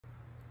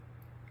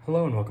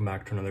Hello and welcome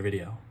back to another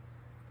video.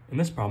 In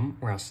this problem,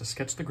 we're asked to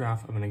sketch the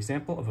graph of an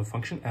example of a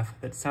function f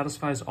that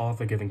satisfies all of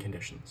the given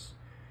conditions.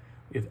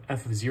 We have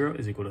f of 0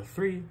 is equal to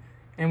 3,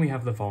 and we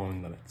have the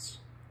following limits.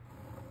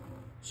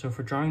 So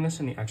for drawing this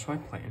in the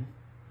xy plane,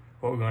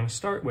 what we're going to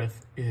start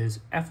with is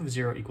f of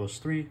 0 equals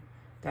 3.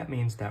 That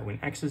means that when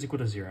x is equal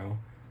to 0,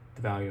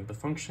 the value of the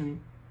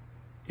function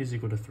is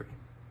equal to 3.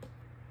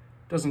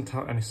 Doesn't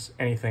tell us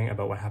anything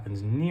about what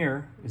happens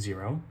near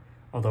 0,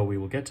 although we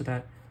will get to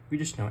that. We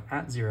just know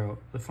at 0,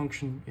 the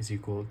function is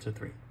equal to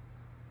 3.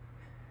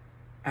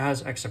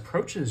 As x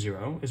approaches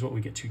 0 is what we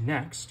get to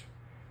next.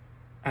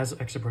 As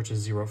x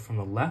approaches 0 from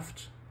the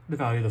left, the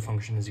value of the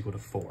function is equal to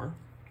 4. We're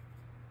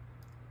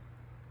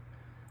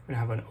going to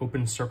have an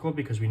open circle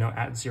because we know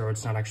at 0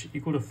 it's not actually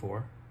equal to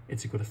 4,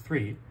 it's equal to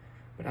 3.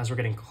 But as we're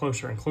getting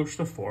closer and closer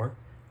to 4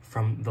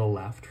 from the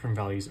left, from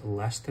values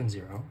less than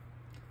 0,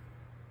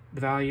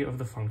 the value of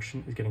the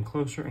function is getting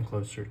closer and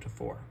closer to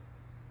 4.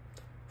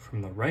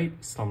 From the right,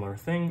 similar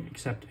thing,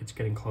 except it's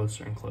getting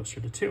closer and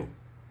closer to 2.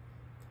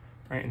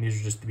 Right, and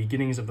these are just the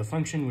beginnings of the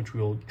function, which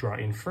we'll draw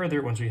in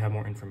further once we have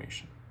more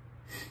information.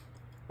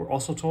 We're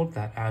also told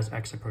that as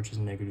x approaches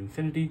negative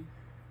infinity,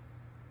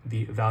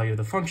 the value of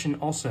the function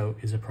also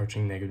is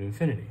approaching negative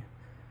infinity.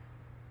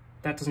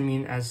 That doesn't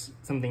mean as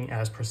something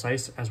as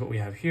precise as what we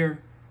have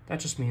here.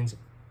 That just means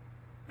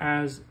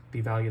as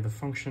the value of the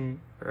function,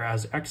 or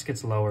as x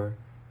gets lower,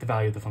 the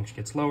value of the function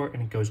gets lower,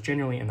 and it goes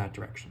generally in that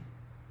direction.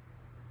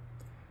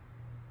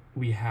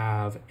 We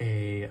have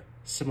a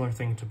similar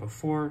thing to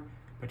before,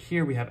 but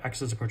here we have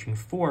x is approaching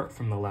 4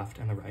 from the left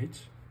and the right.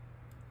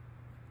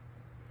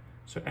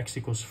 So x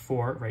equals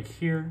 4 right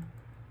here.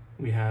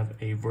 We have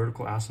a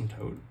vertical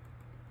asymptote.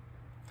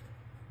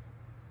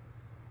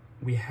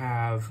 We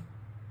have,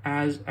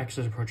 as x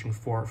is approaching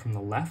 4 from the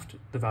left,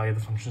 the value of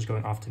the function is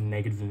going off to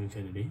negative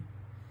infinity.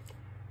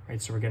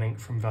 Right, so we're getting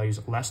from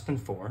values less than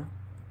 4,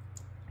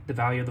 the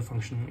value of the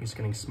function is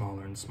getting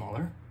smaller and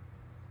smaller.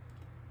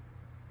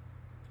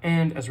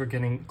 And as we're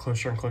getting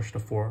closer and closer to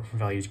 4 from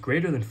values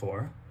greater than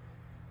 4,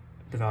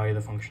 the value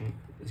of the function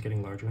is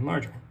getting larger and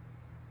larger.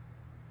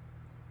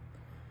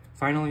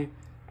 Finally,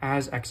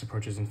 as x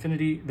approaches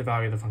infinity, the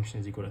value of the function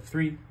is equal to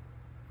 3.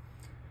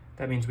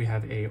 That means we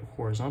have a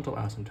horizontal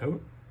asymptote,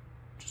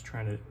 just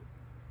trying to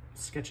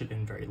sketch it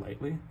in very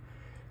lightly,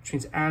 which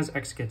means as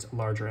x gets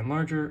larger and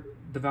larger,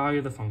 the value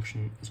of the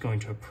function is going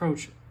to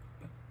approach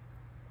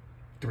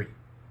 3.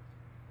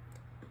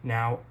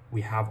 Now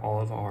we have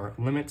all of our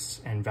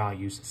limits and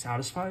values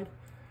satisfied,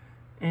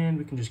 and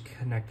we can just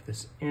connect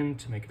this in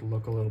to make it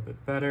look a little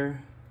bit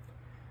better.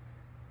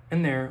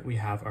 And there we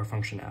have our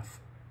function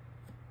f.